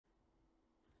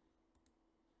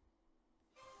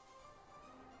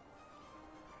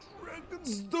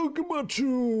Dragons Dogma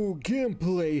 2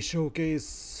 gameplay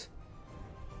showcase.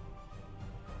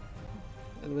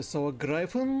 And we saw a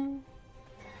Griffin.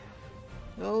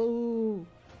 Oh,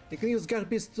 you can use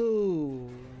Garpies to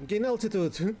gain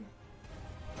altitude.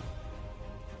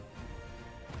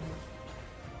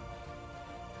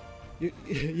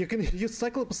 You can use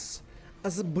Cyclops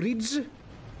as a bridge.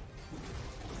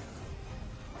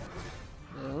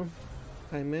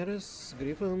 Chimeras,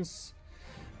 Griffins,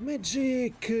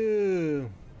 magic!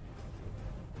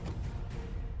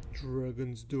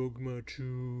 Dragons Dogma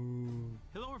 2.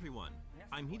 Hello everyone,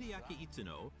 I'm Hideaki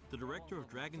Itsuno, the director of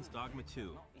Dragons Dogma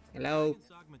 2. Hello. Dragons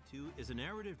Dogma 2 is a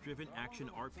narrative-driven action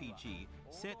RPG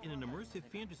set in an immersive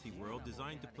fantasy world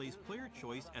designed to place player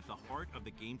choice at the heart of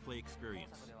the gameplay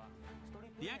experience.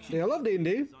 The action Yeah, I love D&D.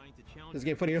 designed to challenge This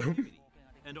game funny. creativity.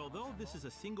 And although this is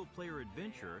a single-player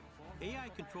adventure,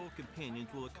 AI-controlled companions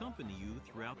will accompany you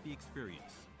throughout the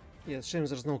experience. Yes, shame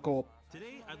there's no co-op.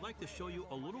 Today, I'd like to show you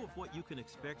a little of what you can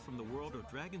expect from the world of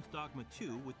Dragons Dogma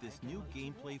 2 with this new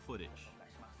gameplay footage.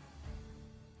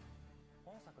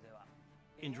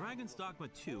 In Dragons Dogma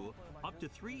 2, up to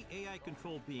 3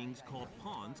 AI-controlled beings called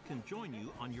pawns can join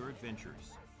you on your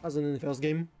adventures. As in the first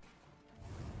game.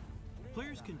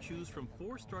 Players can choose from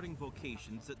 4 starting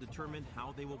vocations that determine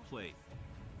how they will play.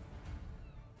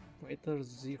 Fighter,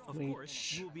 Ziv, Of course,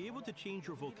 Mage. you will be able to change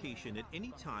your vocation at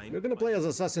any time. We're gonna by play as using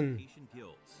assassin. vocation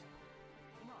guilds.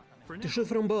 For To now, shoot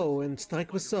from bow and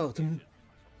strike with sword.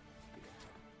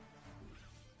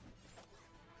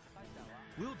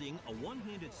 wielding a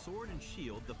one-handed sword and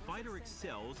shield, the fighter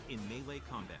excels in melee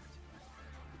combat.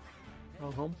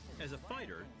 As a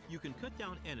fighter, you can cut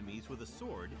down enemies with a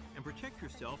sword and protect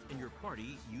yourself and your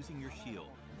party using your shield.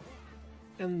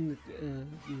 And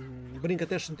bring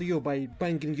attention to you by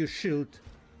banging your shield.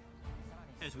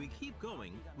 As we keep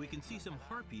going, we can see some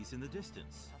harpies in the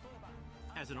distance.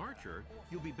 As an archer,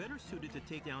 you'll be better suited to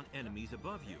take down enemies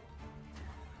above you.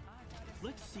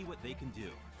 Let's see what they can do.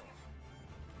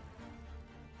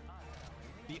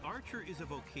 The archer is a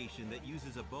vocation that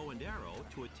uses a bow and arrow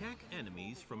to attack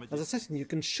enemies from a As distance. assassin, you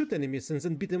can shoot enemies and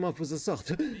then beat them up with a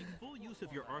sword. Make full use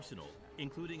of your arsenal,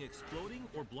 including exploding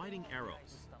or blighting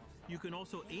arrows. You can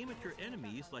also aim at your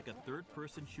enemies like a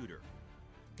third-person shooter.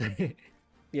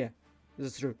 Yeah,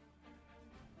 that's true.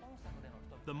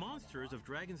 The monsters of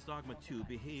Dragon's Dogma 2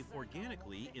 behave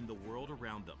organically in the world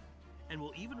around them, and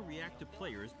will even react to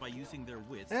players by using their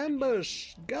wits.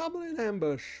 Ambush! Goblin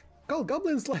ambush! Call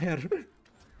Goblin Slayer!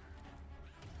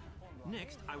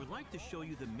 Next, I would like to show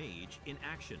you the mage in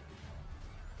action.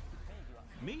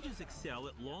 Mages excel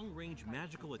at long-range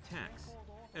magical attacks,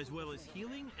 as well as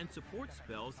healing and support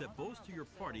spells that bolster your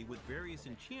party with various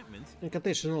enchantments.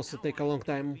 Incantation also take a long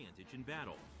time. Advantage in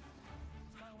battle.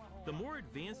 The more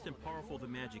advanced and powerful the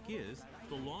magic is,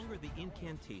 the longer the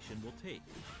incantation will take.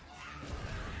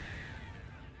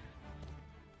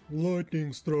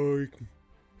 Lightning strike.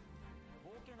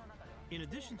 In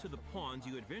addition to the pawns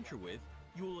you adventure with,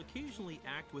 you will occasionally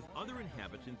act with other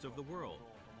inhabitants of the world.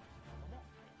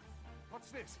 What's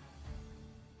this?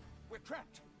 We're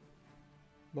trapped.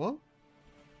 What?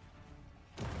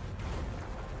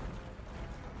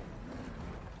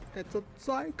 It's a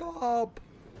Cyclop!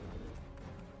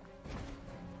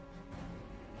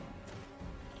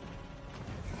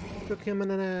 Took him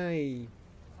in an eye.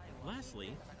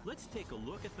 Lastly, let's take a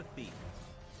look at the thief.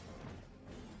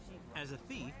 As a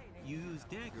thief, you use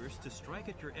daggers to strike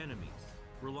at your enemies,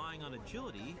 relying on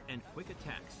agility and quick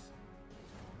attacks.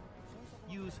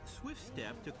 Use swift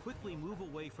step to quickly move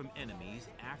away from enemies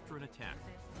after an attack.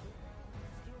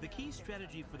 The key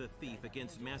strategy for the thief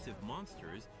against massive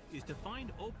monsters is to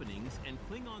find openings and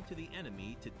cling on to the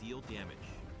enemy to deal damage.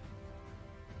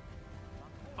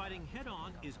 Fighting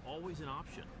head-on is always an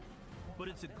option, but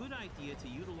it's a good idea to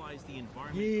utilize the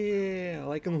environment. Yeah,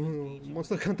 like in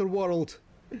Monster Hunter World.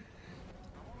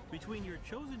 Between your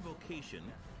chosen vocation,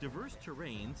 diverse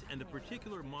terrains, and the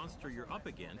particular monster you're up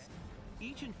against,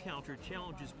 each encounter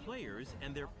challenges players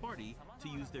and their party to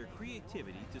use their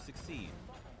creativity to succeed.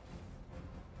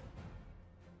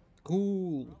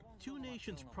 Cool. 2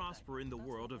 nations prosper in the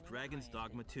world of Dragon's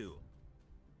Dogma 2.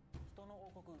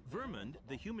 Vermund,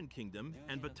 the human kingdom,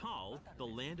 and Batal, the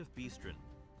land of Beastren.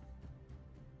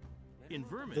 In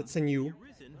Vermund, That's a new. the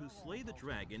Arisen who slay the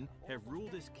dragon have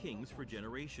ruled as kings for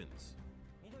generations.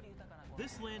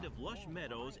 This land of lush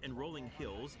meadows and rolling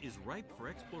hills is ripe for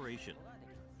exploration.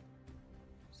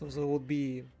 So there would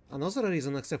be another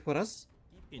reason except for us?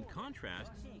 In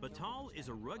contrast, Batal is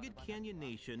a rugged canyon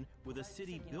nation with a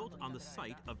city built on the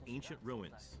site of ancient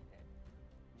ruins.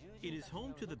 It is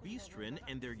home to the Beastren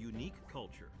and their unique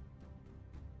culture.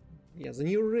 Yeah, the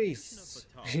new race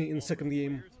in second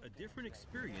game. A different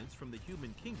experience from the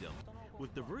human kingdom,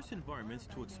 with diverse environments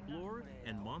to explore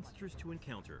and monsters to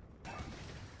encounter.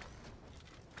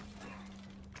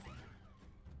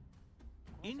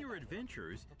 In your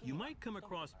adventures, you might come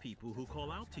across people who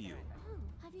call out to you. Oh,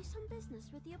 have you some business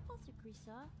with the apothecary,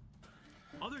 sir?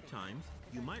 Other times,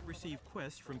 you might receive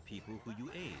quests from people who you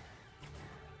aid.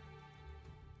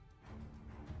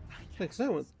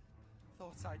 Excellent.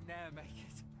 Thought I'd ne'er make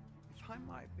it. If I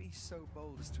might be so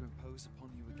bold as to impose upon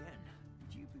you again,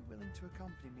 would you be willing to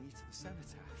accompany me to the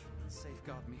cenotaph and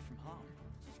safeguard me from harm?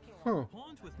 Huh.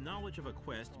 Pawns with knowledge of a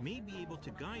quest may be able to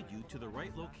guide you to the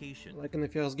right location. Like in the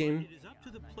first game. It is up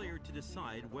to the player to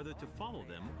decide whether to follow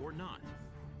them or not.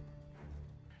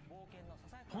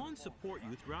 Pawns support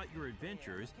you throughout your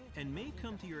adventures and may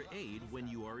come to your aid when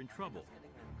you are in trouble.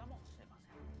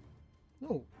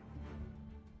 Oh.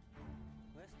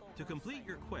 To complete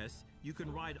your quests, you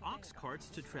can ride ox carts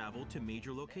to travel to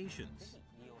major locations.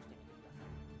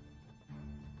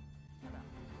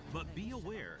 But be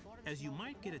aware, as you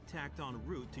might get attacked en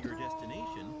route to your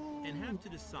destination and have to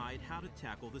decide how to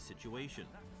tackle the situation.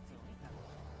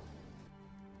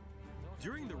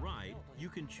 During the ride, you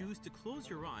can choose to close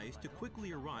your eyes to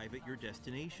quickly arrive at your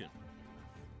destination.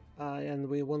 And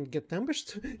we won't get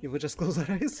ambushed if we just close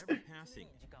our eyes. Ever passing,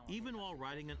 even while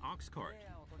riding an ox cart,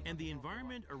 and the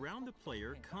environment around the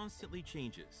player constantly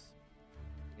changes.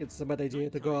 It's a bad idea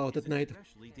to go out at night.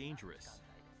 Especially dangerous.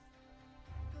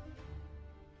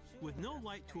 With no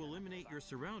light to illuminate your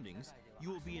surroundings, you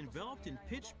will be enveloped in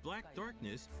pitch black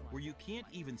darkness where you can't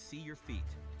even see your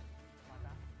feet.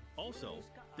 Also,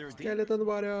 there are Skeleton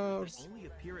warriors. that only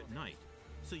appear at night,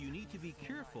 so you need to be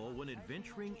careful when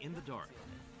adventuring in the dark.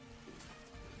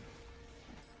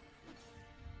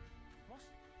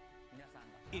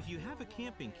 If you have a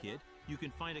camping kit, you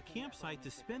can find a campsite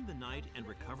to spend the night and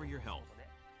recover your health.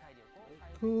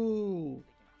 Cool.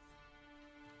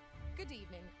 Good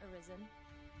evening, Arisen.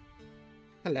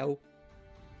 Hello.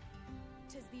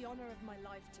 'Tis the honor of my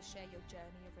life to share your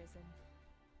journey, Arisen.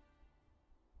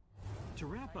 To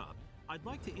wrap up, I'd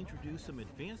like to introduce some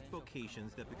advanced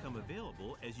vocations that become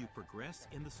available as you progress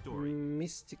in the story.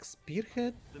 Mystic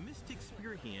Spearhead? The Mystic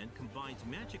Spearhand combines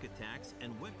magic attacks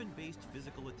and weapon-based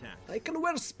physical attacks. I can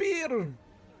wear spear!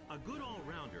 A good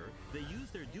all-rounder, they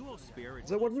use their dual spear at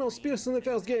There were no close spears in the range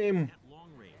first game. at long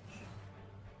range.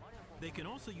 They can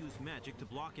also use magic to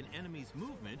block an enemy's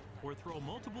movement or throw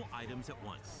multiple items at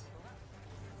once.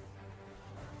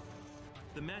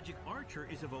 The Magic Archer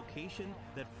is a vocation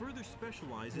that further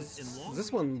specializes in long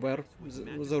This one were.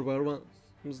 There were one.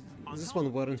 This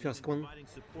one were in first one. Providing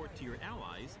support to your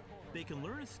allies, they can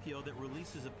learn a skill that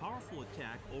releases a powerful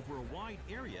attack over a wide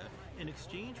area in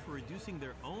exchange for reducing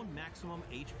their own maximum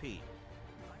HP.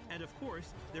 And of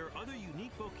course, there are other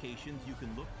unique vocations you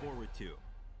can look forward to.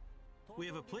 We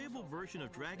have a playable version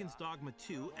of Dragons Dogma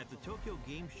 2 at the Tokyo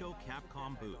Game Show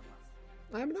Capcom booth.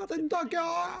 I'm not in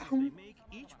Tokyo!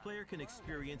 Each player can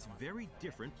experience very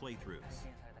different playthroughs.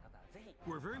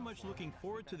 We're very much looking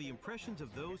forward to the impressions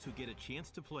of those who get a chance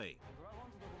to play.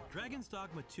 Dragons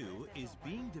Dogma 2 is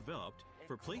being developed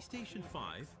for PlayStation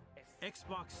 5,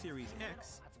 Xbox Series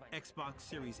X, Xbox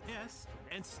Series S,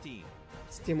 and Steam.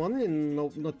 Steam only,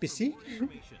 no, not PC?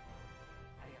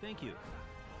 Thank you.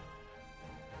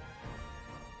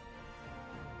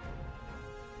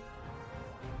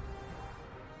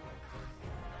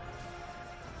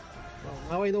 Well,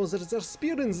 now I know there's a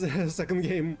spear in the second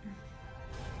game.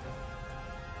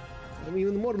 I'm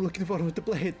even more looking forward to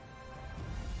play it.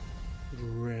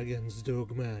 Dragons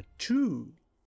Dogma 2.